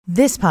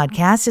This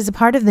podcast is a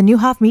part of the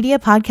Newhoff Media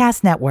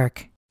Podcast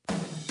Network.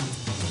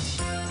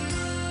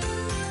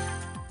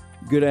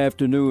 Good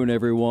afternoon,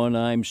 everyone.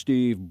 I'm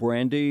Steve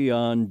Brandy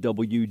on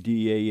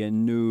WDAN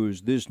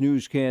News. This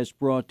newscast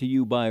brought to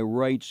you by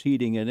Wright's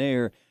Heating and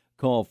Air.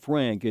 Call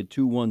Frank at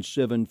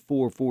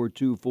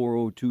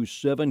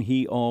 217-442-4027.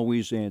 He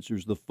always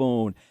answers the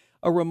phone.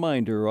 A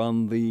reminder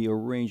on the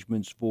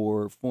arrangements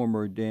for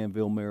former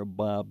Danville Mayor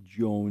Bob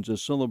Jones. A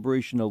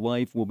celebration of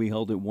life will be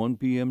held at 1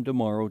 p.m.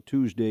 tomorrow,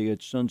 Tuesday,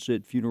 at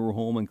Sunset Funeral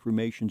Home and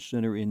Cremation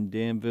Center in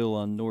Danville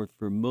on North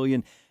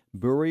Vermilion.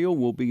 Burial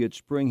will be at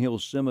Spring Hill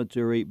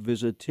Cemetery.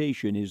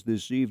 Visitation is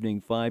this evening,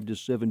 5 to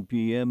 7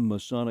 p.m.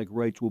 Masonic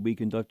rites will be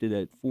conducted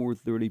at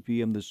 4:30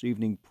 p.m. this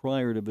evening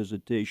prior to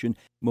visitation.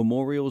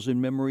 Memorials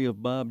in memory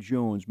of Bob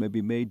Jones may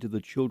be made to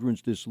the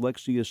Children's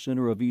Dyslexia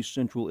Center of East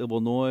Central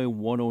Illinois,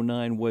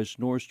 109 West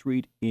North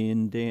Street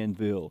in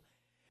Danville.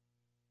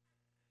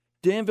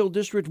 Danville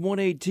District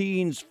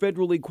 118's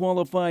federally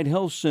qualified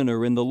health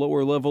center in the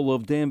lower level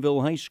of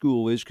Danville High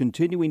School is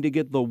continuing to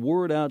get the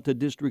word out to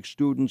district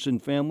students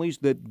and families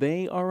that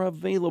they are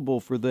available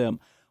for them.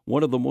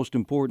 One of the most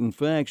important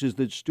facts is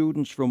that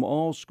students from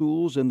all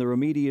schools and their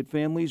immediate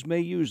families may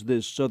use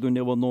this Southern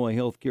Illinois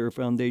Healthcare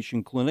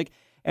Foundation clinic.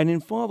 And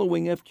in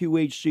following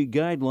FQHC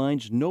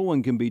guidelines, no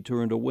one can be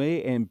turned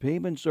away, and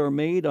payments are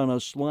made on a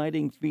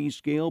sliding fee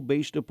scale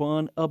based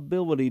upon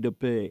ability to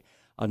pay.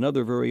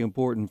 Another very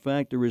important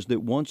factor is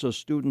that once a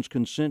student's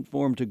consent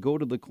form to go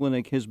to the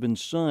clinic has been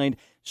signed,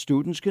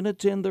 students can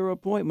attend their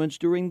appointments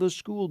during the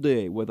school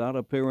day without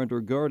a parent or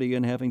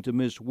guardian having to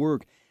miss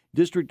work.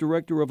 District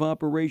Director of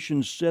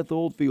Operations Seth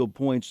Oldfield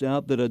points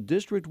out that a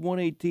District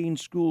 118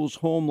 school's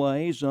home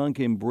liaison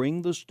can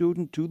bring the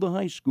student to the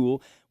high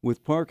school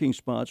with parking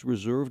spots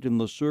reserved in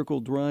the Circle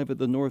Drive at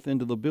the north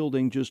end of the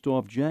building just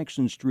off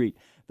Jackson Street.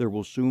 There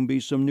will soon be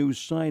some new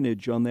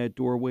signage on that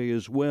doorway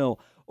as well.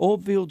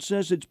 Oldfield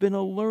says it's been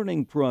a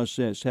learning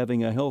process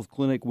having a health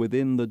clinic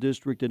within the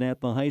district and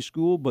at the high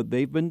school, but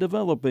they've been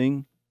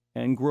developing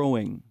and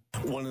growing.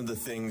 One of the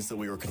things that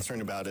we were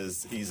concerned about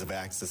is ease of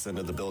access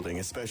into the building,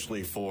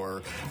 especially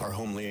for our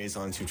home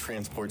liaisons who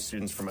transport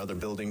students from other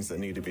buildings that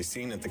need to be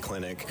seen at the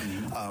clinic.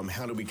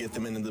 How do we get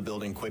them into the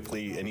building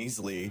quickly and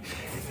easily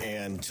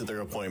and to their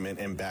appointment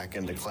and back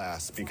into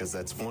class? Because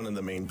that's one of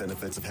the main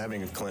benefits of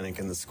having a clinic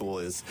in the school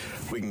is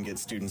we can get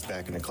students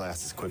back into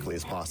class as quickly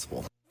as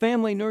possible.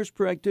 Family nurse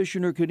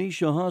practitioner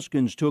Kenesha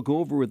Hoskins took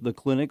over at the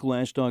clinic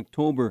last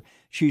October.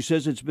 She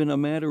says it's been a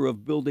matter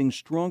of building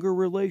stronger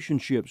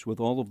relationships with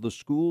all of the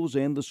schools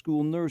and the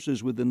school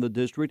nurses within the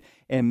district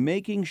and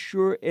making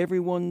sure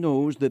everyone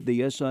knows that the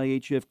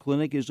SIHF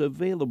clinic is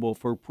available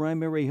for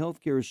primary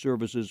health care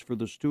services for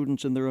the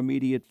students and their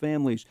immediate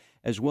families,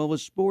 as well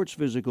as sports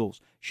physicals.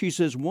 She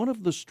says one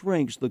of the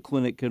strengths the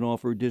clinic can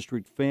offer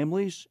district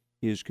families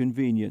is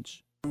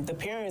convenience. The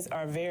parents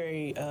are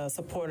very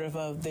supportive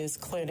of this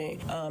clinic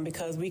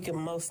because we can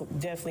most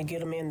definitely get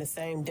them in the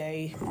same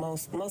day.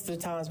 Most of the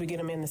times we get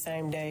them in the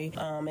same day.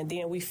 And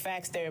then we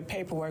fax their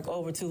paperwork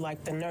over to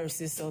like the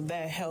nurses, so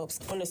that helps.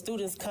 When the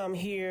students come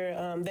here,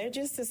 they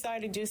just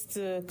decided just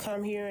to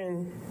come here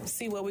and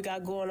see what we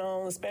got going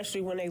on,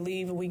 especially when they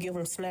leave and we give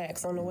them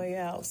snacks on the way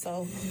out.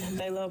 So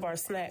they love our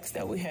snacks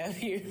that we have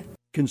here.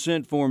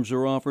 Consent forms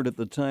are offered at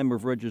the time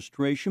of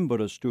registration, but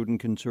a student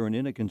can turn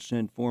in a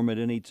consent form at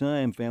any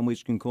time.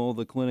 Families can call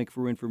the clinic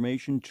for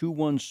information,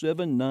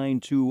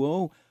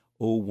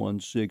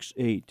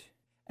 217-920-0168.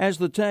 As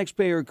the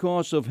taxpayer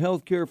cost of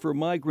health care for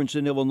migrants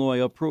in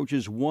Illinois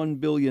approaches $1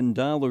 billion,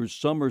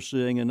 some are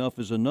saying enough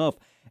is enough.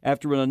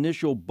 After an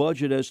initial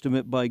budget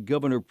estimate by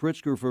Governor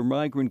Pritzker for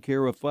migrant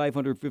care of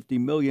 $550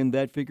 million,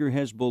 that figure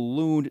has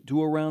ballooned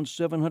to around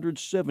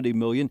 $770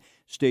 million.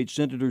 State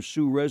Senator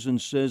Sue Rezin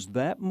says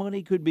that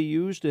money could be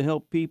used to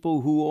help people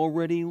who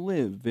already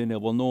live in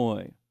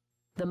Illinois.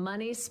 The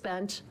money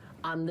spent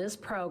on this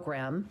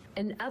program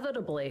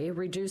inevitably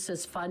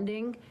reduces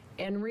funding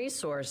and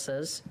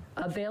resources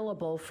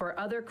available for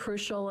other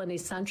crucial and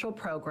essential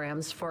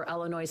programs for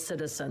Illinois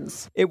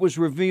citizens. It was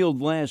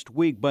revealed last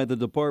week by the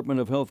Department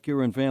of Health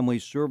Care and Family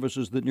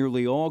Services that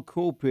nearly all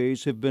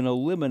co-pays have been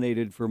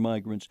eliminated for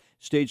migrants.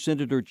 State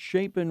Senator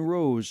Chapin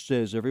Rose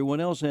says everyone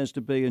else has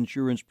to pay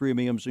insurance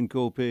premiums and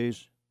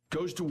co-pays.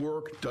 Goes to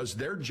work, does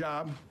their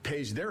job,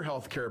 pays their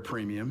health care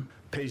premium,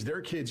 pays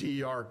their kids'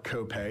 ER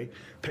copay,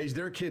 pays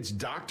their kids'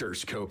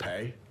 doctor's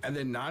copay, and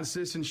then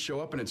non-citizens show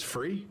up and it's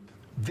free?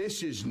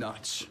 This is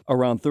nuts.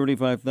 Around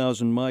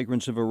 35,000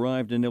 migrants have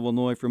arrived in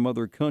Illinois from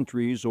other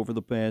countries over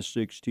the past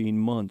 16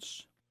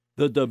 months.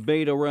 The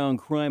debate around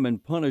crime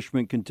and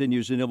punishment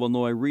continues in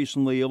Illinois.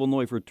 Recently,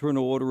 Illinois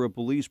Fraternal Order of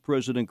Police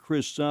President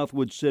Chris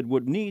Southwood said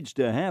what needs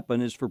to happen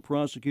is for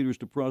prosecutors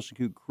to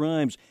prosecute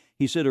crimes.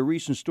 He said a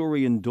recent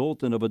story in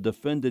Dalton of a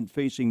defendant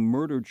facing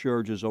murder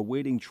charges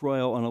awaiting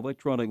trial on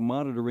electronic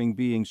monitoring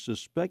being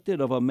suspected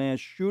of a mass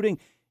shooting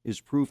is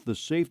proof the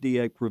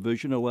Safety Act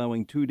provision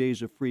allowing 2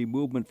 days of free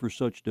movement for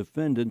such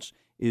defendants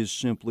is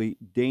simply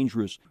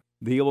dangerous.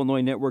 The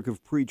Illinois Network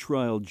of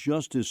Pretrial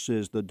Justice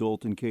says the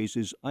Dalton case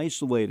is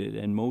isolated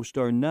and most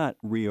are not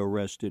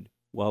rearrested.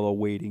 while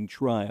awaiting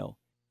trial.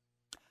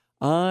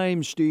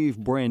 I'm Steve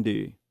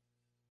Brandy.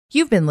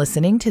 You've been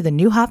listening to the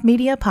Newhoff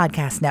Media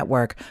Podcast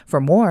Network.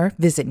 For more,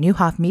 visit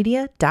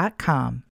newhoffmedia.com.